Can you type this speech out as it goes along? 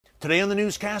Today on the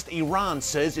newscast, Iran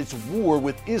says its war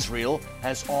with Israel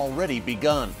has already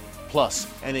begun. Plus,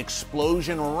 an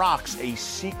explosion rocks a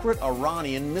secret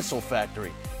Iranian missile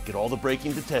factory. Get all the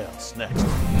breaking details next.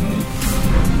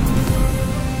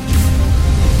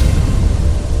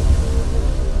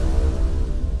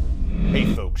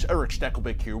 Hey folks, Eric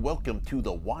Steckelbeck here. Welcome to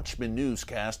the Watchman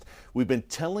Newscast. We've been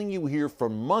telling you here for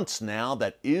months now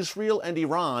that Israel and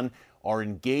Iran are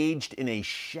engaged in a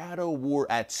shadow war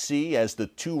at sea as the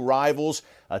two rivals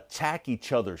attack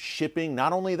each other's shipping.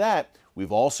 Not only that,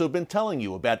 we've also been telling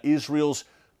you about Israel's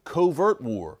covert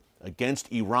war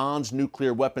against Iran's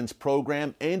nuclear weapons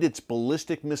program and its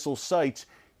ballistic missile sites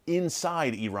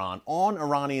inside Iran, on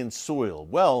Iranian soil.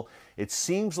 Well, it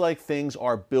seems like things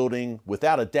are building,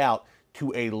 without a doubt,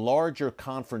 to a larger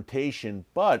confrontation,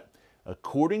 but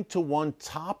according to one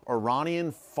top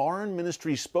Iranian foreign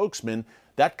ministry spokesman,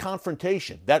 that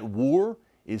confrontation, that war,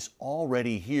 is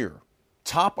already here.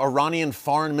 Top Iranian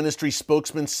foreign ministry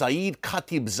spokesman Saeed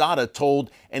Khatibzadeh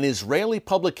told an Israeli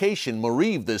publication,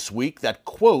 Mariv, this week that,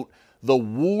 quote, the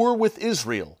war with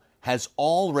Israel has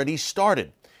already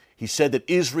started. He said that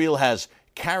Israel has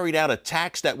carried out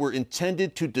attacks that were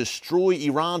intended to destroy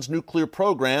Iran's nuclear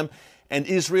program, and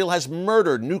Israel has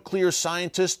murdered nuclear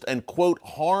scientists and, quote,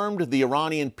 harmed the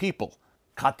Iranian people.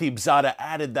 Khatibzadeh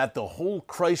added that the whole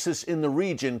crisis in the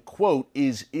region, quote,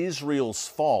 is Israel's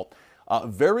fault. A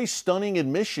very stunning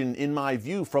admission, in my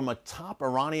view, from a top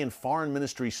Iranian foreign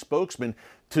ministry spokesman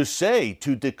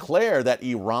to declare that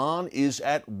Iran is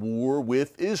at war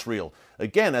with Israel.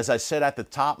 Again, as I said at the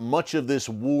top, much of this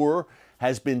war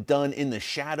has been done in the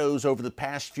shadows over the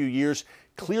past few years,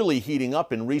 clearly heating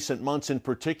up in recent months in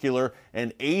particular,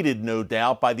 and aided, no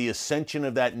doubt, by the ascension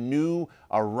of that new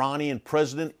Iranian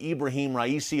president, Ibrahim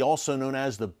Raisi, also known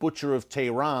as the Butcher of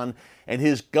Tehran, and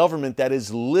his government that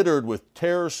is littered with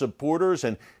terror supporters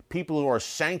and people who are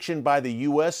sanctioned by the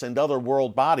U.S. and other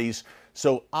world bodies.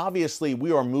 So obviously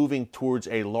we are moving towards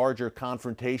a larger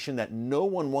confrontation that no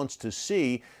one wants to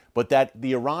see, but that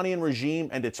the Iranian regime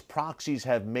and its proxies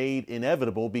have made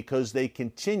inevitable because they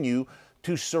continue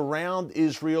to surround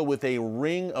Israel with a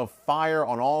ring of fire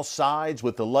on all sides,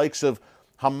 with the likes of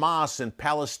Hamas and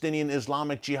Palestinian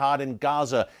Islamic Jihad in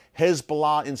Gaza,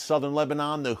 Hezbollah in southern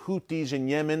Lebanon, the Houthis in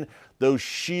Yemen, those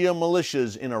Shia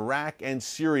militias in Iraq and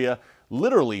Syria,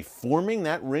 literally forming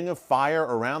that ring of fire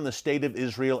around the state of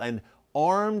Israel and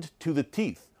armed to the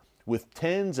teeth with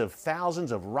tens of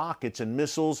thousands of rockets and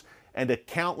missiles and a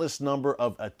countless number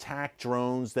of attack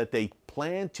drones that they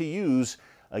plan to use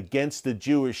against the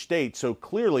Jewish state. So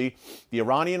clearly, the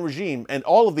Iranian regime, and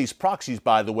all of these proxies,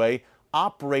 by the way,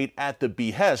 operate at the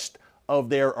behest of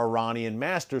their Iranian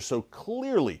master. So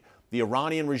clearly, the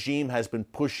Iranian regime has been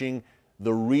pushing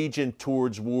the region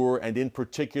towards war, and in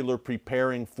particular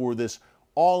preparing for this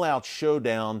all-out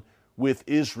showdown with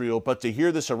Israel. But to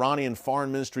hear this Iranian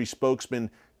foreign ministry spokesman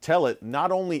tell it,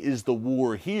 not only is the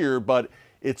war here, but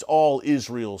it's all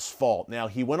Israel's fault. Now,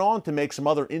 he went on to make some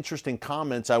other interesting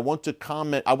comments. I want to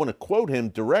quote him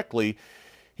directly.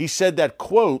 He said that,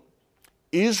 quote,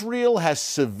 Israel has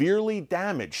severely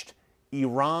damaged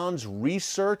Iran's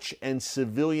research and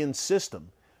civilian system,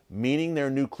 meaning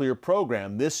their nuclear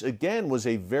program. This, again, was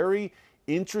a very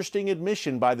interesting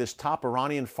admission by this top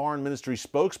Iranian foreign ministry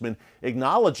spokesman,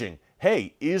 acknowledging,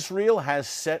 hey, Israel has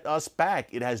set us back.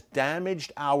 It has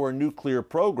damaged our nuclear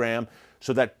program.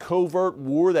 So that covert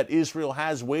war that Israel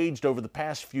has waged over the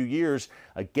past few years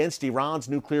against Iran's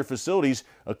nuclear facilities,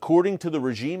 according to the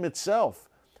regime itself,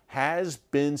 has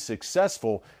been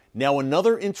successful. Now,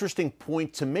 another interesting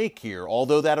point to make here,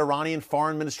 although that Iranian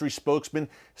foreign ministry spokesman,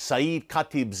 Saeed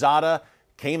Khatibzadeh,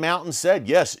 came out and said,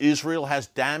 yes, Israel has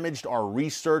damaged our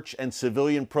research and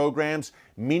civilian programs,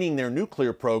 meaning their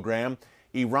nuclear program,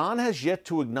 Iran has yet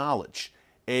to acknowledge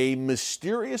a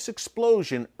mysterious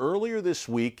explosion earlier this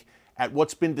week at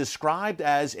what's been described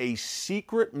as a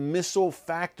secret missile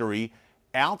factory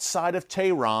outside of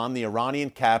Tehran, the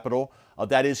Iranian capital,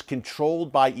 that is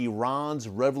controlled by Iran's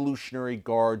Revolutionary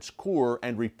Guards Corps.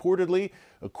 And reportedly,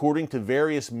 according to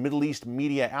various Middle East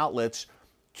media outlets,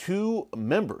 2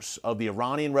 members of the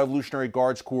Iranian Revolutionary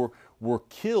Guards Corps were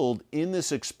killed in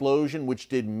this explosion, which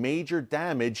did major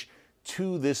damage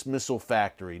to this missile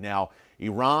factory. Now,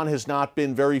 Iran has not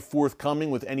been very forthcoming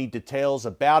with any details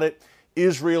about it.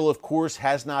 Israel, of course,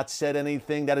 has not said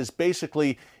anything. That is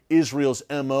basically Israel's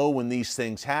MO when these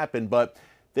things happen. But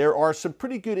there are some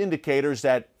pretty good indicators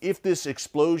that if this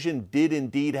explosion did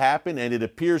indeed happen, and it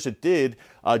appears it did,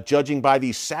 judging by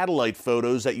these satellite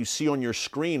photos that you see on your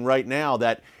screen right now,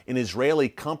 that an Israeli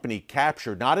company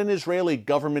captured, not an Israeli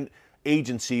government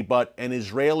agency, but an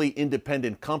Israeli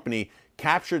independent company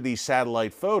captured these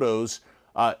satellite photos.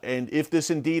 And if this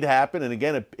indeed happened, and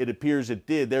again, it appears it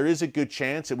did, there is a good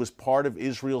chance it was part of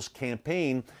Israel's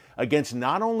campaign against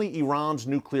not only Iran's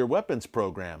nuclear weapons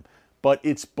program, but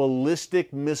its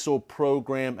ballistic missile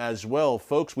program as well.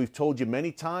 Folks, we've told you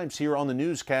many times here on the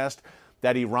newscast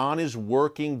that Iran is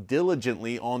working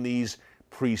diligently on these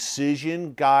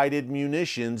precision-guided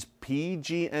munitions,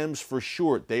 PGMs for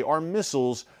short. They are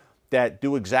missiles that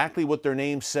do exactly what their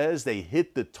name says. They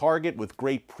hit the target with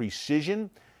great precision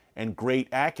and great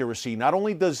accuracy. Not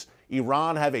only does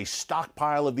Iran have a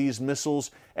stockpile of these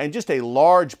missiles and just a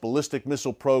large ballistic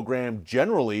missile program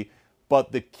generally,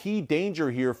 but the key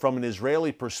danger here from an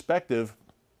Israeli perspective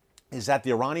is that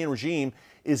the Iranian regime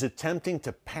is attempting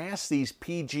to pass these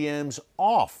PGMs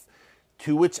off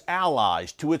to its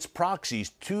allies, to its proxies,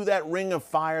 to that ring of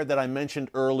fire that I mentioned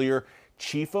earlier,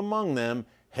 chief among them,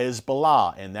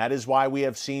 Hezbollah. And that is why we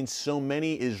have seen so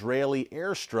many Israeli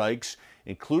airstrikes,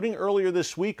 including earlier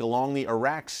this week along the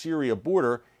Iraq-Syria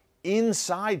border,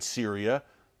 inside Syria.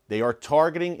 They are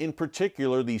targeting in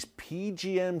particular these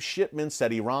PGM shipments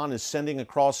that Iran is sending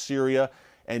across Syria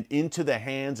and into the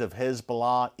hands of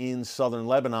Hezbollah in southern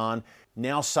Lebanon.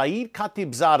 Now, Saeed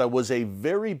Khatibzadeh was a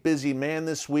very busy man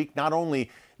this week. Not only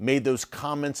made those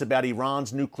comments about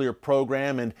Iran's nuclear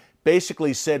program and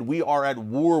basically said we are at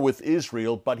war with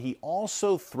Israel, but he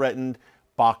also threatened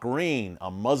Bahrain,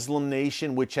 a Muslim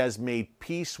nation which has made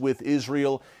peace with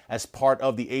Israel as part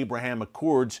of the Abraham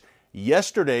Accords.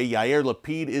 Yesterday, Yair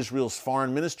Lapid, Israel's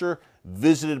foreign minister,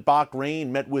 visited Bahrain,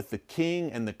 met with the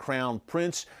king and the crown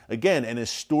prince. Again, an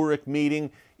historic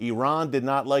meeting. Iran did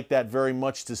not like that very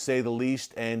much, to say the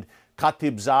least, and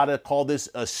Khatibzadeh called this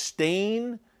a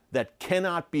stain that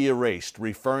cannot be erased,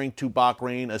 referring to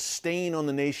Bahrain, a stain on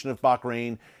the nation of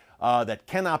Bahrain that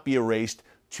cannot be erased,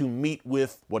 to meet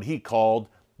with what he called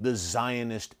the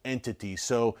Zionist entity.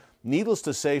 So, needless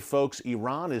to say, folks,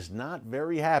 Iran is not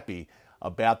very happy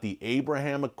about the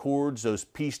Abraham Accords, those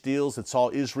peace deals that saw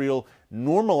Israel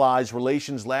normalize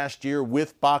relations last year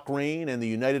with Bahrain and the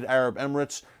United Arab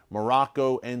Emirates,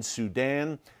 Morocco, and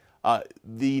Sudan.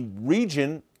 The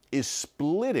region is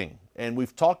splitting, and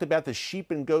we've talked about the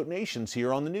sheep and goat nations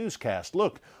here on the newscast.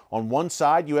 Look, on one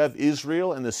side you have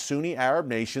Israel and the Sunni Arab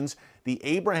nations, the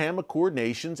Abraham Accord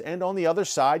nations, and on the other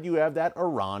side you have that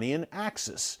Iranian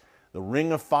axis. The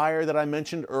ring of fire that I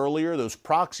mentioned earlier, those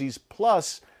proxies,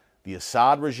 plus the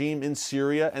Assad regime in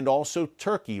Syria, and also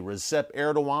Turkey, Recep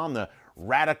Erdogan, the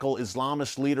radical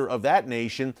Islamist leader of that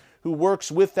nation, who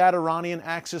works with that Iranian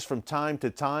axis from time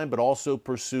to time, but also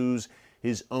pursues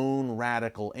his own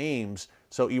radical aims.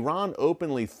 So Iran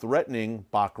openly threatening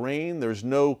Bahrain. There's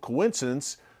no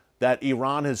coincidence that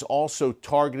Iran has also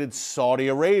targeted Saudi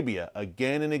Arabia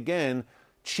again and again,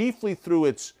 chiefly through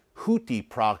its Houthi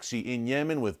proxy in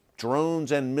Yemen with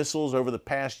drones and missiles over the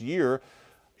past year.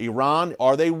 Iran,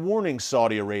 are they warning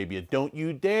Saudi Arabia? Don't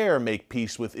you dare make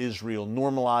peace with Israel,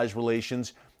 normalize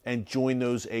relations, and join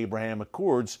those Abraham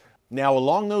Accords. Now,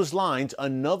 along those lines,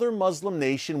 another Muslim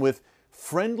nation with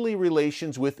friendly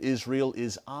relations with Israel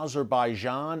is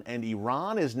Azerbaijan, and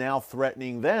Iran is now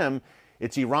threatening them.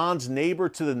 It's Iran's neighbor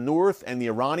to the north, and the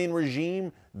Iranian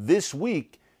regime this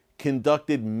week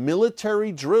conducted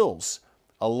military drills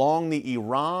along the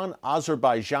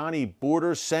Iran-Azerbaijani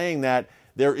border, saying that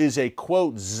there is a,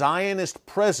 quote, Zionist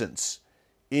presence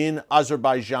in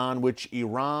Azerbaijan, which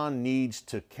Iran needs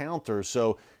to counter.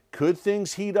 So could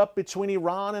things heat up between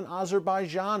Iran and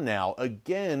Azerbaijan now,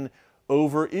 again,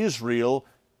 over Israel?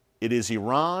 It is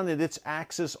Iran and its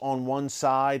axis on one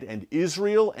side, and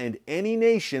Israel and any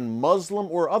nation, Muslim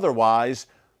or otherwise,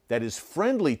 that is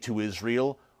friendly to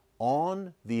Israel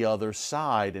on the other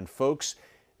side. And folks,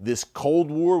 this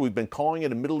Cold War, we've been calling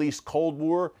it a Middle East Cold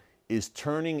War, is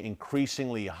turning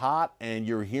increasingly hot, and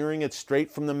you're hearing it straight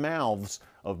from the mouths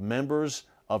of members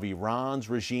of Iran's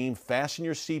regime. Fasten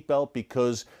your seatbelt,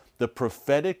 because the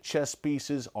prophetic chess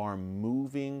pieces are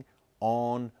moving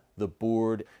on the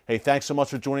board. Hey, thanks so much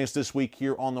for joining us this week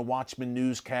here on the Watchman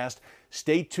Newscast.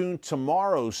 Stay tuned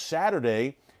tomorrow,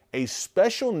 Saturday, a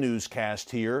special newscast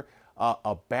here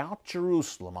about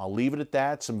Jerusalem. I'll leave it at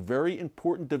that. Some very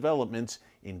important developments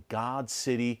in God's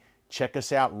city. Check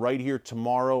us out right here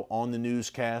tomorrow on the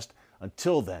newscast.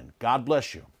 Until then, God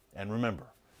bless you. And remember,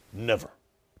 never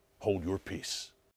hold your peace.